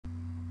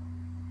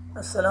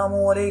Assalamu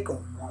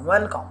alaikum.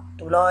 Welcome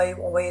to Live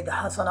with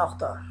Hassan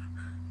Akhtar.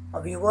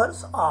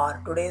 Viewers,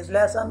 our today's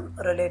lesson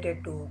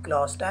related to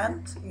class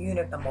 10th,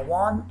 unit number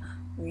 1.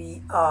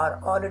 We are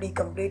already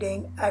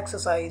completing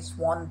exercise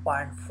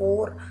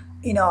 1.4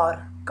 in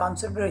our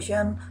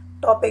consideration.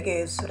 Topic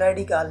is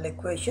radical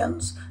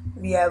equations.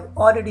 We have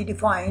already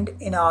defined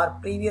in our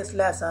previous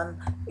lesson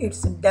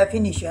its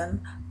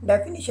definition.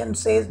 Definition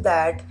says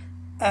that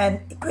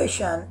an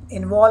equation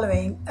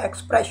involving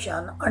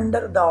expression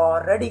under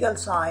the radical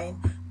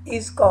sign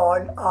is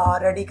called a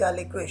radical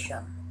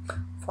equation.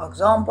 For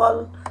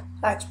example,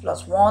 x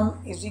plus 1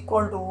 is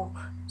equal to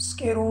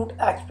square root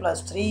x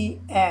plus 3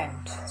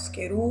 and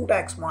square root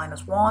x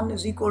minus 1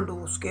 is equal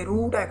to square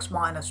root x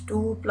minus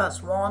 2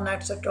 plus 1,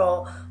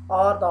 etc.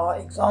 are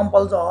the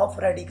examples of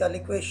radical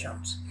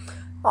equations.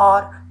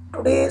 Our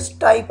today's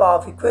type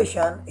of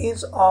equation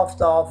is of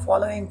the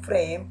following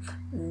frame,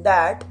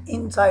 that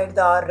inside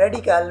the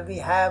radical we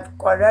have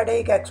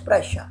quadratic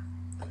expression.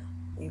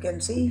 You can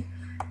see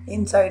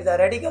inside the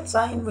radical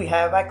sign we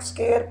have x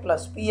square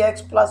plus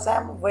px plus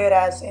m,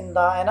 whereas in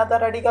the another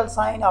radical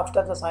sign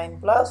after the sign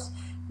plus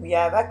we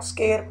have x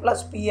square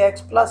plus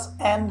px plus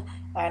n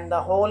and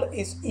the whole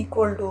is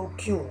equal to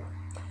q.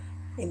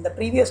 In the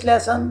previous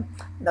lesson,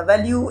 the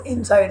value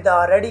inside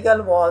the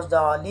radical was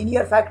the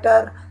linear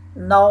factor.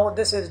 Now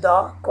this is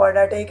the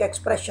quadratic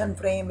expression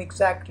frame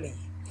exactly.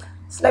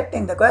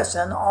 Selecting the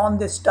question on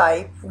this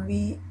type,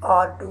 we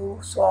are to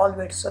solve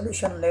its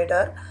solution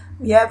later.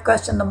 We have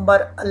question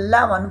number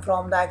 11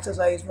 from the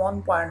exercise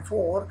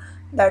 1.4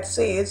 that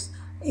says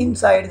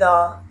inside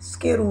the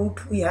square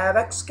root we have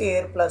x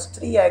square plus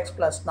 3x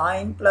plus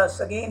 9 plus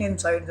again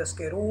inside the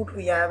square root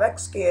we have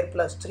x square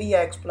plus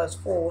 3x plus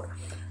 4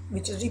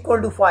 which is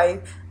equal to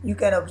 5. You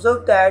can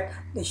observe that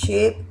the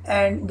shape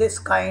and this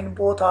kind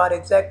both are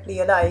exactly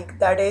alike.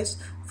 That is,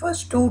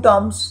 first two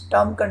terms,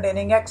 term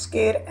containing x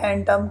square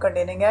and term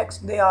containing x,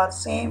 they are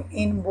same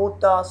in both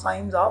the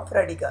signs of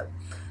radical.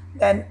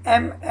 Then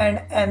m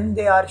and n,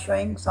 they are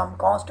showing some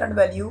constant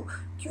value.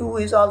 Q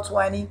is also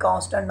any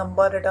constant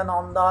number written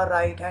on the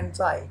right hand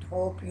side.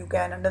 Hope you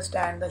can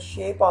understand the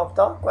shape of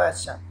the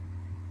question.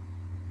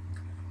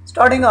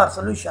 Starting our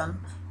solution,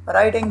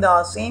 writing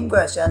the same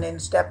question in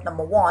step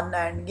number 1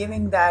 and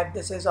giving that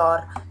this is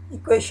our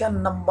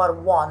equation number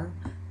 1,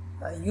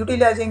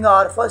 utilizing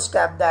our first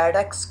step that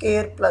x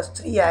square plus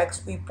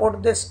 3x, we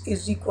put this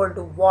is equal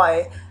to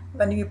y.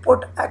 When we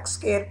put x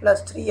square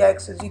plus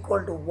 3x is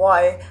equal to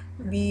y,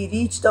 we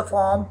reach the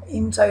form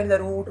inside the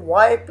root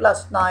y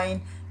plus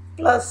 9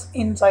 plus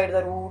inside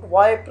the root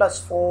y plus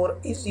 4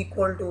 is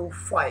equal to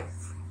 5.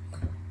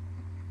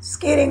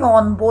 Squaring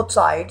on both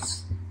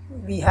sides,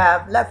 we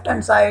have left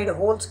hand side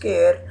whole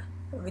square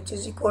which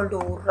is equal to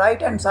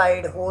right hand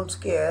side whole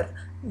square.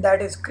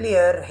 That is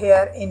clear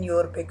here in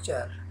your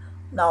picture.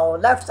 Now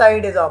left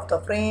side is of the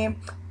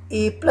frame,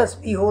 a plus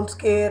b whole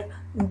square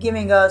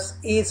giving us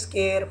a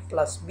square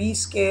plus b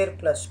square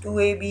plus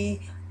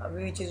 2ab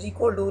which is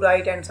equal to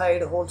right hand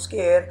side whole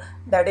square.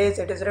 That is,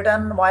 it is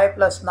written y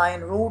plus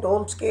 9 root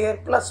whole square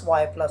plus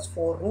y plus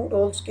 4 root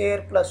whole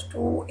square plus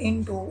 2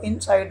 into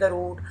inside the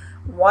root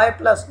y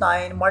plus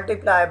 9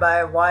 multiplied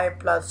by y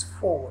plus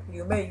 4.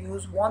 You may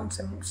use one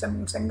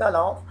single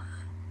of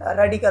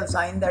radical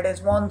sign, that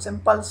is one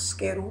simple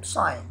square root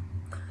sign.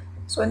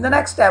 So in the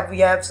next step we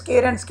have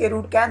square and square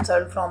root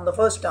cancelled from the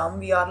first term,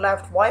 we are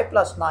left y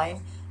plus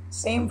 9.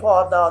 Same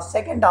for the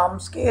second term,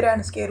 square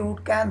and square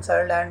root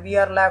cancelled and we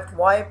are left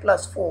y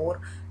plus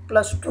 4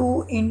 plus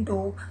 2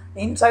 into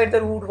inside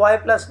the root y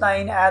plus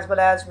 9 as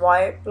well as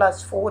y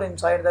plus 4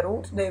 inside the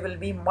roots. They will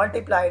be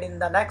multiplied in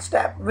the next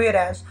step,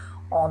 whereas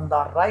on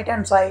the right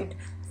hand side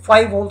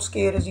 5 whole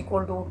square is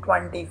equal to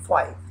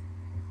 25.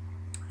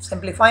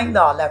 Simplifying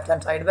the left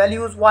hand side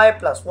values, y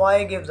plus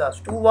y gives us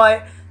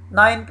 2y,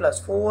 9 plus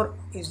 4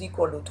 is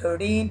equal to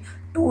 13.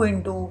 2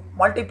 into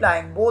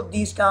multiplying both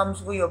these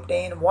terms we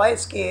obtain y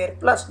square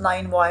plus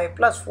 9y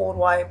plus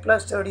 4y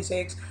plus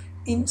 36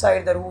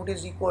 inside the root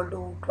is equal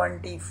to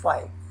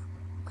 25.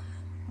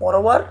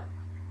 Moreover,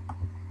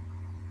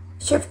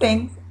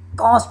 shifting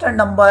constant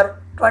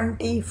number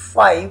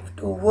 25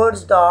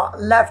 towards the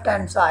left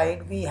hand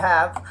side, we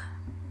have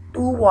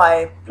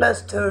 2y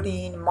plus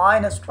 13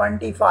 minus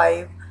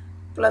 25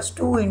 plus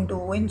 2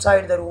 into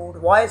inside the root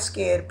y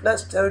square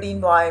plus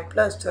 13y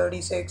plus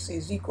 36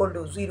 is equal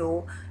to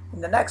 0. In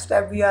the next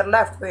step we are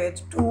left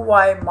with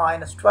 2y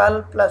minus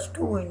 12 plus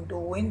 2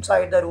 into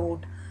inside the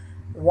root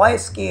y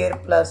square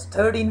plus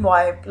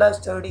 13y plus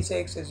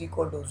 36 is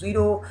equal to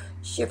 0.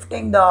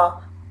 Shifting the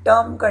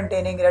term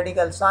containing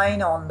radical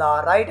sign on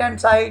the right hand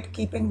side,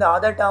 keeping the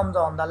other terms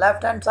on the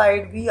left hand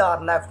side, we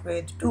are left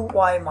with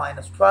 2y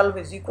minus 12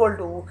 is equal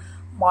to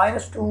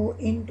minus 2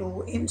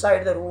 into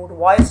inside the root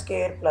y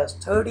square plus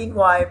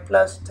 13y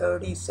plus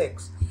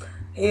 36.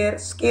 Here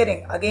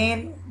squaring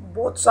again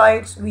both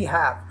sides, we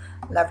have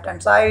left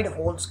hand side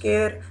whole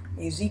square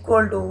is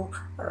equal to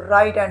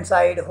right hand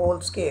side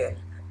whole square.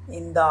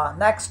 In the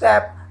next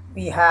step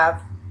we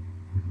have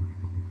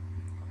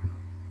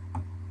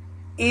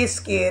a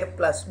square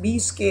plus b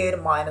square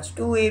minus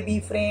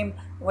 2ab frame,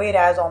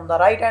 whereas on the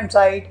right hand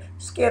side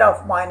square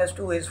of minus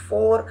 2 is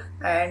 4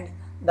 and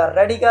the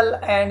radical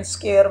and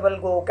square will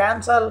go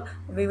cancel.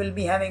 We will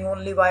be having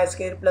only y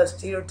square plus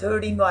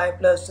 13y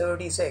plus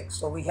 36.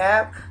 So we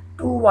have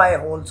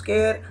 2y whole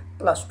square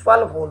plus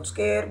 12 whole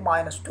square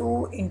minus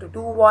 2 into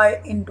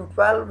 2y into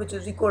 12, which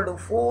is equal to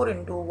 4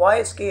 into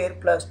y square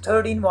plus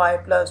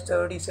 13y plus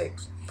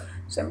 36.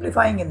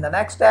 Simplifying in the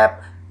next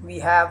step, we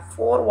have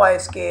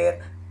 4y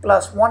square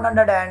plus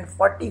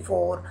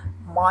 144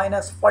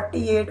 minus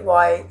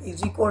 48y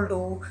is equal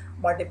to,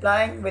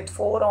 multiplying with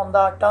 4 on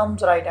the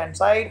terms right hand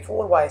side,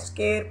 4y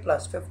square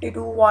plus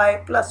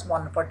 52y plus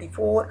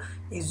 144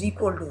 is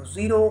equal to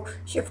 0.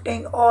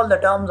 Shifting all the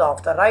terms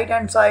of the right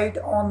hand side,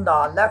 on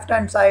the left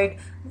hand side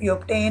we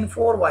obtain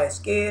 4y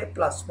square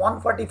plus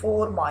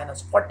 144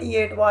 minus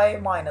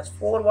 48y minus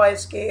 4y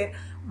square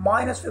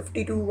minus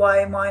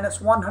 52y minus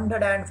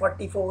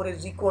 144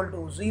 is equal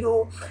to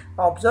 0.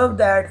 Observe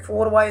that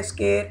 4y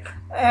square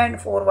and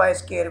 4y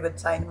square with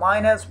sign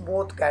minus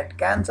both get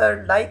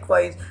cancelled.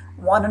 Likewise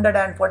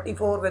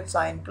 144 with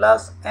sign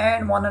plus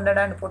and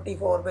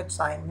 144 with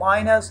sign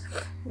minus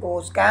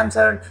goes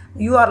cancelled.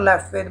 You are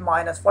left with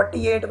minus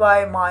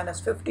 48y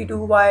minus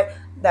 52y,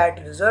 that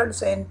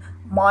results in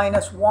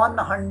minus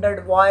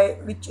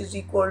 100y, which is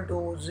equal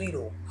to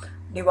 0.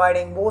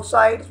 Dividing both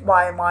sides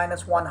by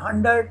minus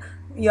 100,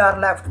 we are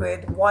left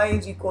with y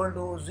is equal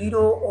to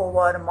 0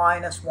 over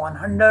minus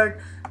 100.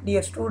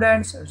 Dear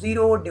students,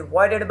 0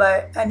 divided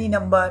by any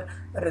number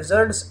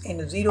results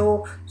in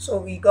 0. So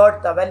we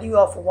got the value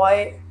of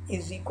y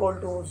is equal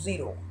to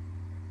 0.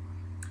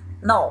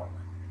 Now,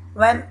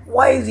 when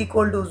y is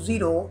equal to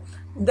 0,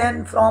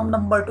 then from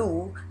number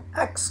 2,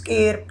 x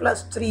square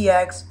plus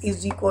 3x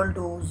is equal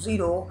to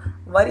 0.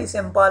 Very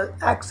simple,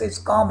 x is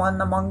common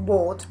among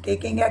both.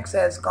 Taking x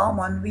as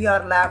common, we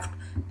are left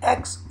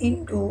x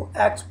into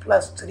x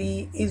plus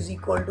 3 is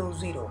equal to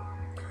 0.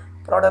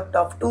 Product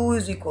of 2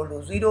 is equal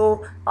to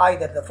 0.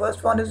 Either the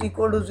first one is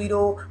equal to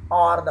 0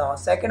 or the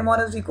second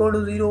one is equal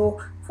to 0.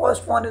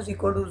 First one is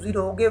equal to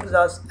 0 gives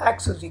us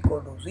x is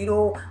equal to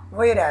 0,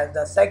 whereas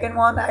the second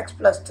one, x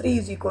plus 3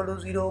 is equal to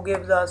 0,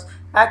 gives us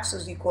x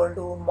is equal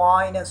to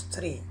minus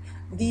 3.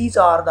 These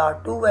are the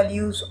two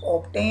values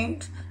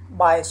obtained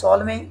by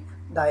solving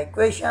the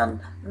equation.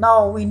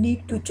 Now we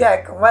need to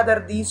check whether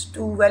these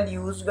two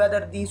values,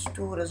 whether these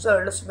two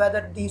results,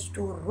 whether these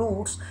two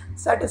roots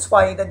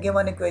satisfy the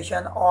given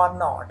equation or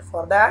not.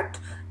 For that,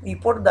 we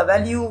put the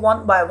value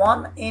one by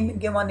one in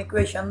given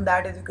equation,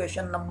 that is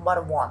equation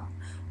number 1.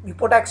 We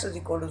put x is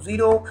equal to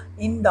 0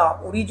 in the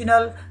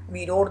original.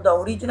 We wrote the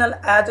original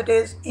as it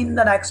is. In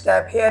the next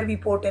step, here we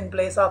put in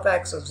place of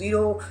x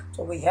 0.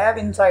 So we have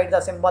inside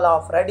the symbol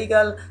of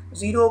radical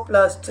 0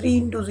 plus 3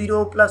 into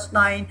 0 plus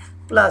 9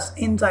 plus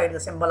inside the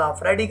symbol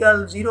of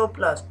radical 0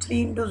 plus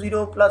 3 into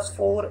 0 plus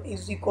 4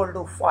 is equal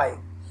to 5.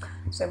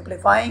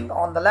 Simplifying,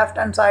 on the left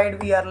hand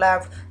side we are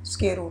left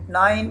square root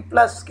 9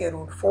 plus square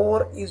root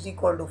 4 is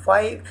equal to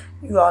 5.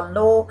 You all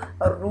know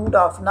root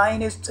of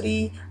 9 is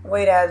 3,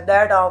 whereas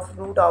that of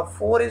root of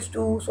 4 is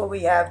 2. So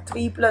we have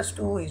 3 plus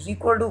 2 is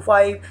equal to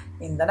 5.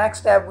 In the next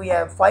step we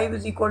have 5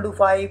 is equal to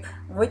 5,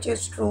 which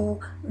is true.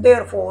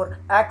 Therefore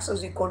x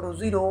is equal to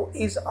 0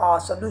 is our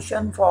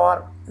solution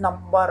for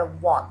number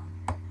 1.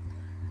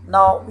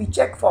 Now we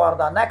check for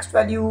the next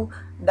value,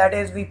 that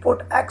is we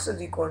put x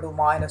is equal to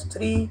minus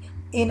 3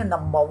 in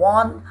number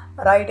 1,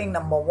 writing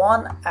number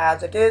 1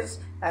 as it is,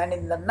 and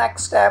in the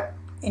next step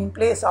in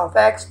place of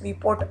x we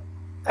put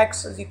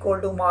x is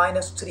equal to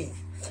minus 3.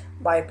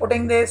 By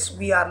putting this,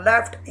 we are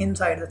left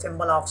inside the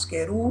symbol of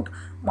square root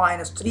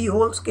minus 3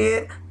 whole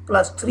square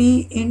plus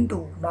 3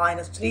 into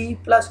minus 3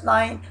 plus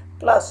 9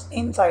 plus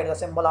inside the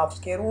symbol of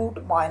square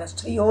root minus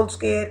 3 whole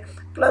square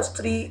plus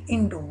 3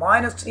 into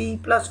minus 3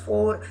 plus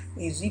 4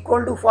 is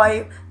equal to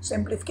 5.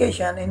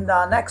 Simplification in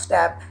the next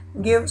step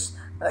gives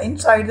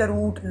inside the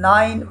root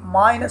 9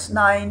 minus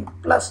 9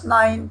 plus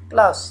 9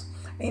 plus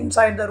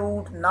inside the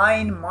root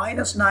 9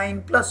 minus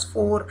 9 plus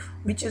 4,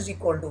 which is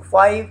equal to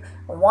 5.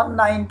 1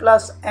 9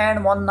 plus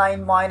and 1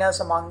 9 minus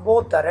among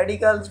both the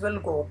radicals will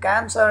go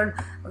cancelled.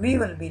 We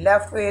will be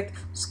left with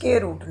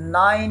square root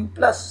 9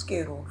 plus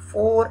square root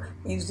 4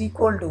 is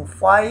equal to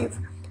 5.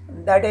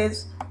 That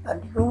is,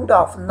 root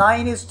of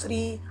 9 is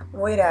 3,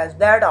 whereas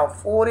that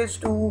of 4 is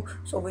 2.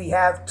 So we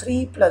have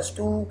 3 plus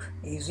 2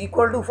 is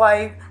equal to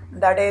 5.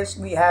 That is,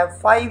 we have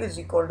 5 is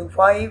equal to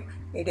 5.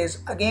 It is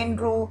again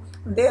true.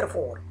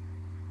 Therefore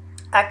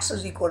x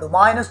is equal to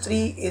minus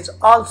 3 is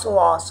also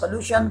our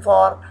solution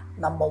for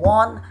number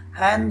 1.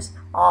 Hence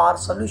our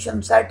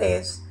solution set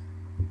is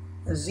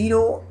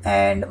 0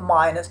 and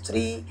minus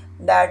 3.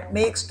 That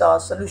makes the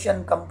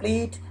solution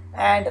complete,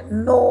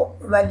 and no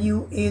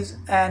value is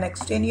an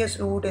extraneous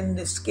root in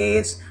this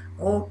case.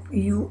 Hope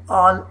you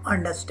all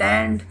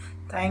understand.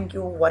 Thank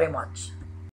you very much.